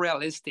be more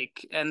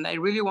realistic, and I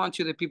really want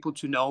the people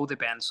to know the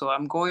band. So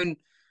I'm going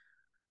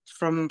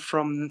from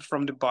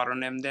the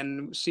bottom and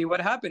then see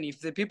what happens.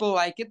 If the people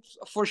like it,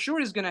 for sure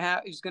it's gonna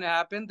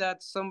happen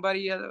that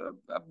somebody a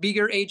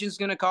bigger agent's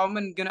gonna come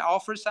and gonna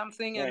offer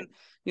something, Right. and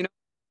you know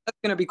that's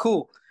gonna be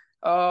cool.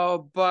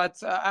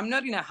 But I'm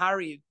not in a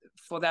hurry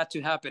for that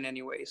to happen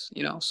anyways.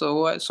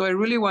 So I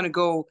really want to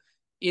go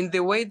in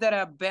the way that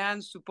a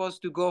band's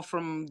supposed to go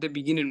from the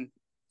beginning,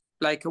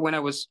 like when I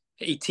was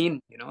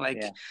 18. Yeah.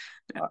 Like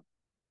Uh,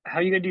 how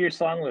are you gonna do your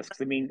song list?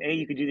 'Cause, I mean, A,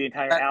 you could do the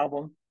entire that.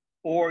 album,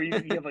 or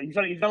you've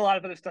done a lot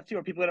of other stuff too.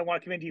 Where people don't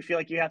want to come in. Do you feel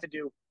like you have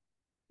to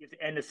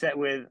end the set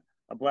with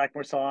a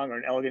Blackmore song or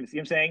an Elegance? You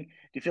know what I'm saying? Do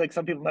you feel like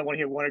some people might want to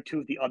hear one or two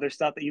of the other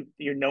stuff that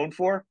you're known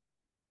for at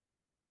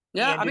the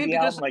Yeah, end I of mean, the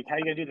because album? Like, how are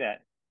you gonna do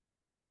that?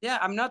 yeah,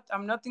 I'm not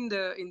in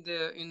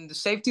the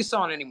safety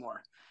zone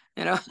anymore.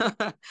 You know,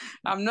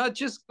 I'm not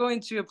just going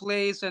to a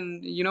place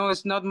and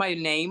it's not my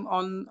name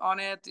on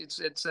it.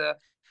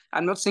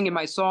 I'm not singing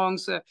my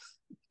songs.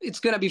 It's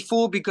gonna be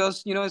full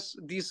because it's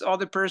this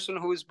other person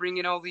who is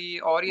bringing all the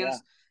Yeah,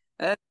 audience.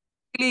 Uh,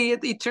 Really,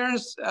 it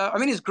turns. I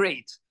mean, it's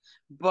great,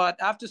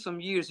 but after some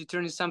years, it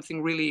turns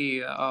something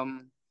really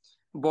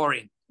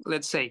boring.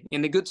 Let's say,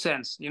 in a good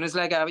sense. It's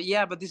like,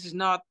 yeah, but this is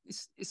not.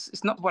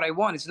 It's not what I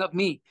want. It's not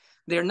me.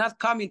 They're not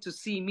coming to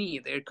see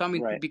me. They're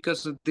coming right.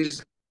 because of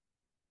this.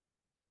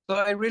 So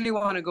I really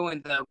want to go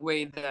in that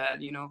way that,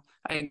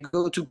 I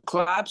go to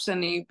clubs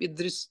and if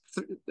there's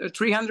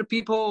 300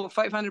 people,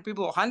 500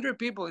 people, 100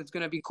 people, it's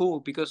going to be cool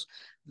because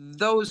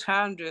those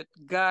 100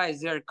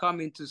 guys, they're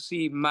coming to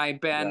see my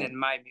band Right. and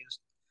my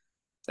music.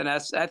 And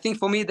I think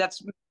for me,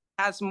 that's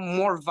has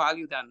more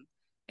value than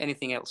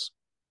anything else.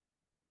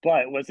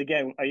 But once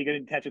again, are you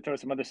going to have to throw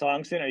some other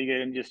songs in? Or are you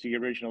going to just do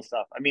your original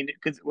stuff? I mean,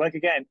 because like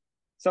again,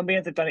 some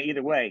bands have done it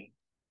either way.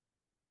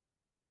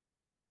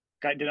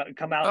 Did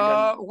come out and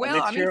done a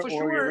Well, I mean, mixture for or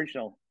your sure,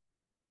 original.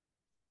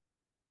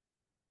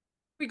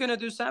 we're gonna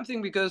do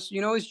something because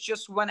it's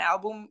just one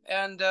album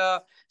and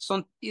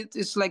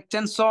it's like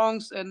 10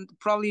 songs and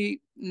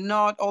probably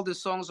not all the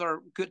songs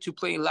are good to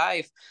play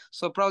live,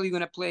 so probably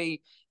gonna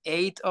play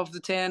 8 of the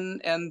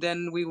 10 and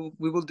then we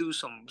will do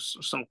some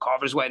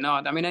covers. Why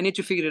not? I mean, I need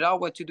to figure it out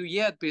what to do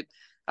yet, but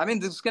I mean,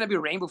 there's gonna be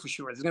Rainbow for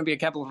sure. There's gonna be a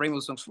couple of Rainbow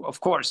songs, of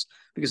course,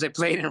 because I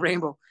played in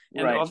Rainbow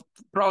and Right.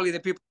 probably the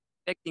people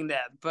expecting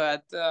that,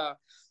 but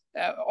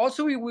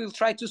also we will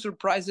try to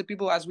surprise the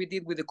people as we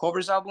did with the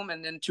covers album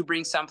and then to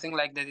bring something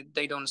like that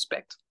they don't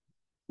expect.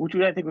 Which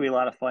I think would be a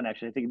lot of fun.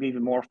 Actually, I think it'd be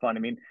even more fun. I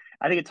mean,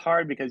 I think it's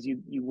hard because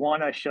you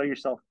want to show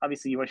yourself.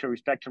 Obviously, you want to show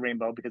respect to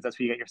Rainbow because that's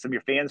where you get some of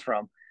your fans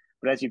from.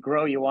 But as you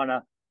grow, you want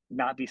to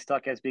not be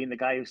stuck as being the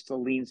guy who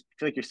still leans.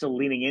 Feel like you're still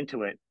leaning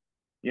into it.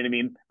 You know what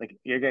I mean? Like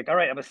you're like, all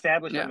right, I'm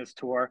established on Yeah. this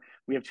tour.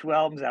 We have 2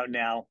 albums out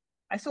now.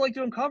 I still like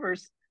doing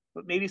covers,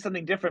 but maybe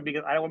something different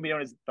because I don't want to be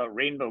known as the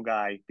Rainbow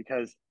guy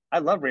because I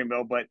love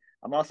Rainbow, but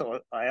I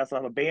also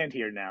have a band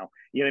here now.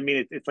 You know what I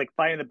mean? It's like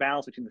finding the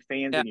balance between the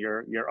fans Yeah. and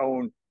your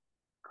own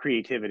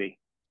creativity.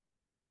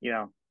 You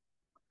know,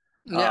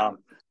 Yeah. um,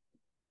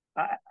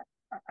 I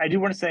I do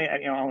want to say,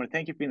 I want to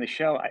thank you for being on the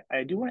show.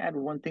 I do want to add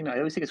one thing. I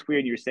always think it's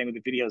weird you were saying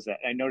with the videos that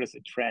I noticed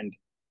a trend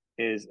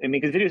is, I mean,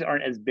 because videos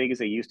aren't as big as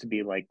they used to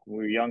be. Like when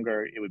we were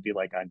younger, it would be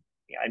like on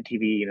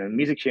TV,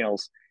 music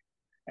channels,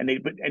 and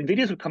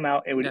videos would come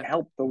out. It would Yeah.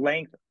 help the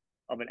length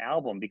of an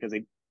album because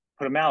they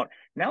put them out.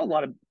 Now a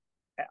lot of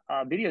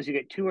videos, you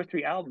get 2 or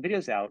 3 album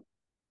videos out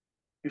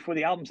before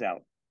the album's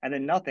out, and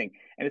then nothing.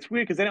 And it's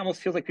weird because then it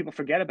almost feels like people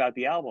forget about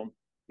the album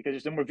because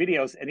there's no more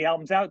videos and the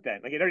album's out.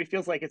 Then like it already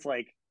feels like it's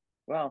like,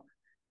 well,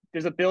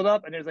 there's a build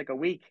up and there's like a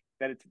week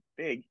that it's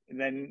big, and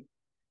then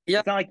Yeah.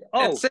 it's not like,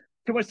 That's oh, it.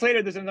 2 months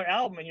later there's another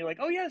album and you're like,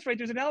 oh yeah, that's right,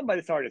 there's an album by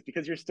this artist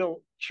because you're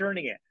still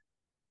churning it.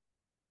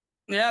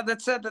 Yeah,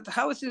 that's it. That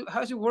how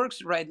it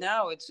works right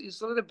now.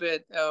 It's a little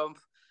bit.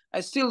 I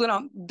still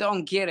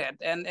don't get it,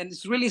 and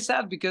it's really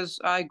sad because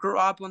I grew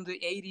up on the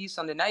 80s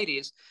and the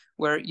 90s,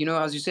 where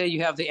as you say,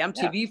 you have the Yeah,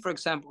 MTV, for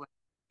example.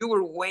 You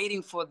were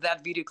waiting for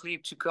that video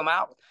clip to come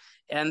out,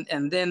 and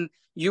then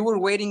you were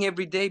waiting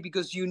every day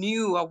because you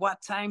knew at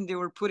what time they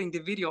were putting the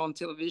video on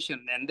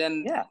television,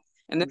 yeah,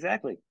 and then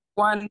exactly.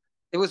 one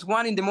there was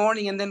one in the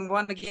morning and then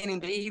one again in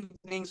the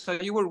evening, so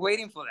you were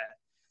waiting for that.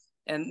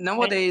 And And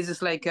nowadays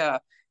it's like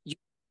you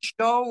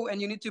show and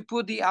you need to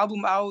put the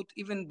album out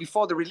even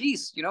before the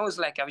release. It's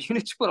like you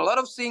need to put a lot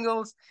of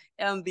singles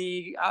and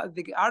the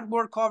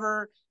artwork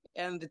cover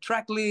and the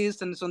track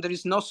list, and so there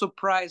is no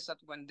surprise that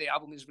when the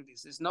album is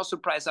released. There's no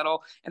surprise at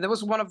all, and that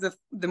was one of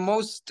the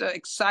most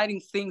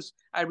exciting things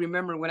I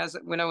remember when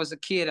I was a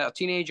kid, a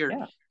teenager,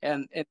 yeah,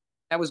 and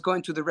I was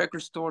going to the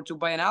record store to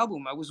buy an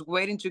album. I was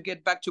waiting to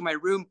get back to my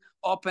room,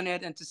 open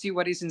it, and to see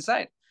what is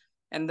inside,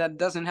 and that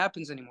doesn't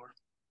happen anymore.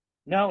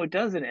 no, it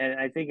doesn't. And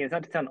I think it's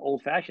not to sound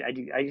old fashioned.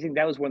 I just think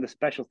that was one of the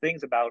special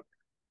things about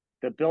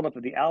the buildup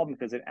of the album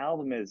because an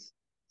album is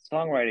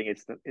songwriting.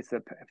 It's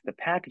the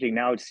packaging.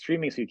 Now it's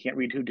streaming, so you can't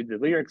read who did the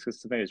lyrics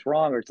because something is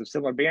wrong or it's a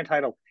similar band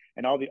title,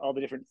 and all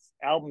the different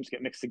albums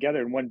get mixed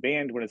together in one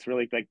band when it's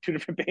really like 2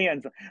 different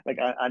bands, like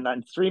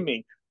on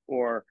streaming.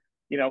 Or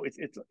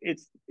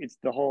it's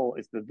the whole,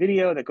 it's the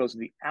video that goes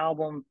with the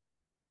album.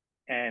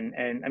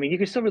 And I mean, you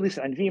can still release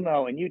it on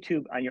Vimeo and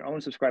YouTube on your own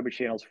subscriber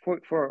channels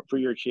for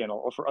your channel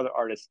or for other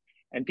artists,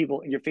 and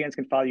people and your fans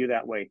can follow you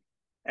that way.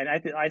 And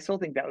I still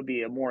think that would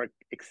be a more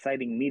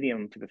exciting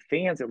medium for the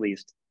fans, at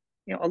least.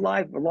 A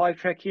live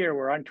track here.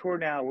 We're on tour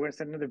now. We're gonna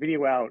send another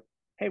video out.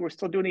 Hey, we're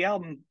still doing the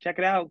album. Check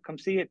it out. Come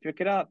see it.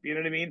 Pick it up. You know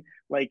what I mean?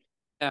 Like,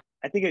 Yeah.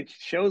 I think it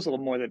shows a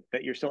little more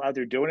that you're still out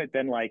there doing it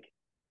than like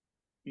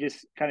you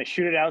just kind of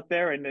shoot it out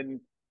there and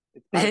then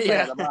it's out of sight,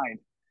 Yeah. out of mind.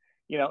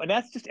 And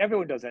that's just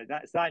everyone does that.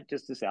 It's not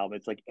just this album.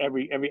 It's like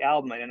every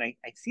album. And I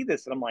see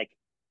this and I'm like,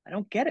 I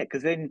don't get it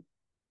because then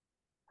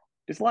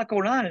there's a lot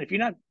going on. And if you're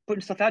not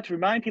putting stuff out to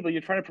remind people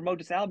you're trying to promote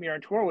this album you're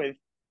on tour with,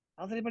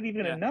 how's anybody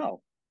even going Yeah. to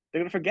know?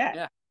 They're going to forget.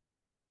 Yeah.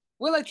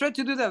 Well, I try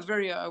to do that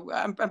very.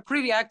 I'm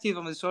pretty active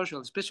on the social,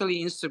 especially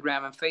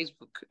Instagram and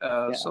Facebook.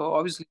 Yeah. So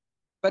obviously,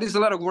 but it's a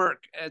lot of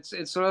work.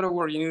 It's a lot of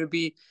work. You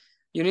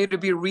need to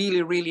be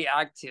really really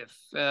active.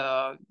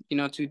 To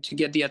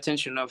get the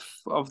attention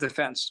of the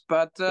fans.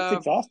 But It's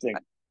exhausting.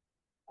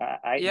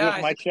 I do it yeah,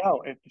 for my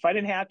show. If I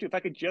didn't have to, if I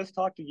could just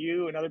talk to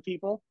you and other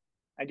people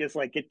and just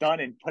like get done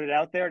and put it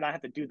out there and not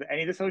have to do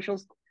any of the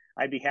socials,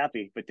 I'd be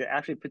happy. But to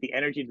actually put the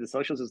energy into the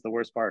socials is the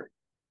worst part.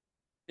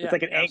 It's yeah,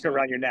 like an yeah, anchor absolutely.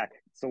 around your neck.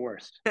 It's the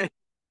worst.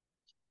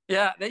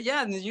 Yeah,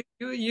 and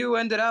you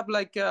ended up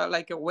like a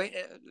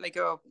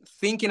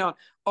thinking of,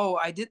 oh,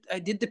 I did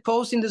the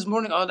posting this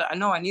morning. Oh, I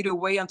know I need to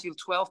wait until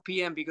 12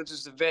 p.m. because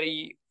it's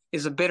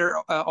a better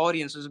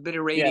audience, it's a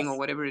better rating or Yes.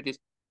 whatever it is.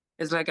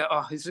 It's like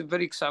it's a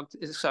very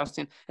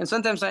exhausting. And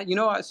sometimes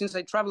since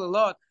I travel a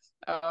lot,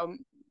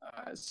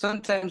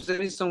 sometimes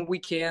there is some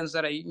weekends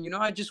that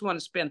I just want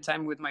to spend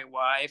time with my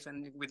wife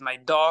and with my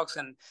dogs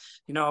and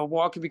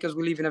walking because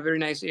we live in a very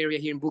nice area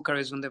here in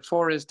Bucharest on the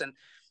forest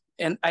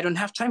and I don't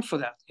have time for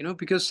that,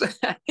 because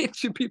I need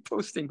to be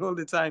posting all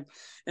the time,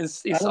 and I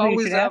it's don't think you should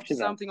always have up to though.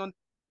 something on.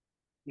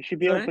 You should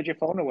be able to Sorry, put your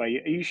phone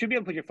away. You should be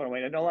able to put your phone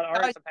away. I know a lot of I,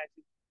 artists sometimes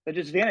they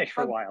just vanish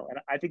for a while, and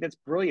I think that's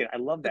brilliant. I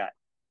love that.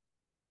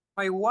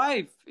 my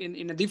wife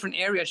in a different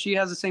area, she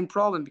has the same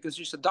problem because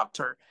she's a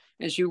doctor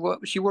and she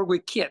work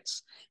with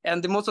kids,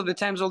 and most of the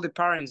times all the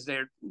parents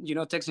they're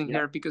texting Yeah.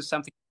 her because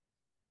something,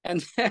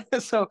 and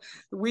so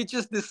we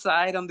just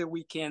decide on the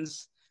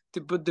weekends to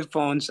put the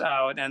phones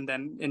out and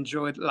then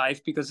enjoy life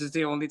because it's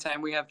the only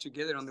time we have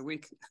together on the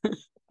week.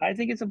 I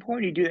think it's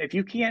important you do that. If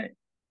you can't,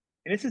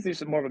 and this is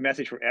just more of a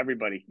message for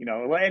everybody, and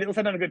it'll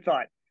send out a good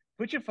thought.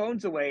 Put your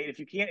phones away. If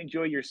you can't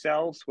enjoy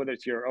yourselves, whether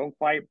it's your own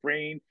quiet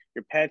brain,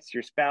 your pets,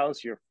 your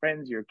spouse, your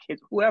friends, your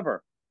kids,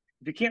 whoever,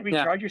 if you can't Yeah,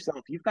 recharge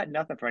yourself, you've got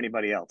nothing for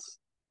anybody else.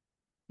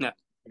 yeah,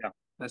 You know.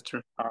 that's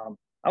true.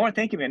 I want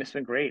to thank you, man. It's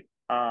been great.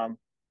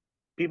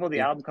 People, the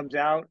Yeah. album comes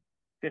out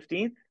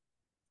 15th.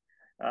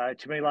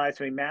 Too many lives,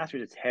 too many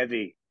masters. It's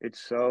heavy.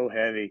 It's so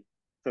heavy.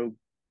 So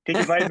take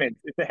your vitamins.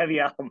 It's a heavy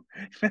album.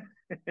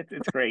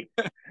 It's great.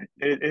 It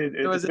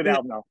It's was a a good bit.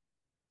 album, though.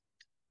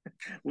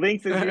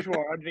 Links, as usual,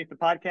 are underneath the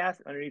podcast,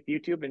 underneath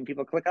YouTube, and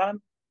people click on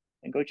them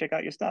and go check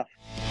out your stuff.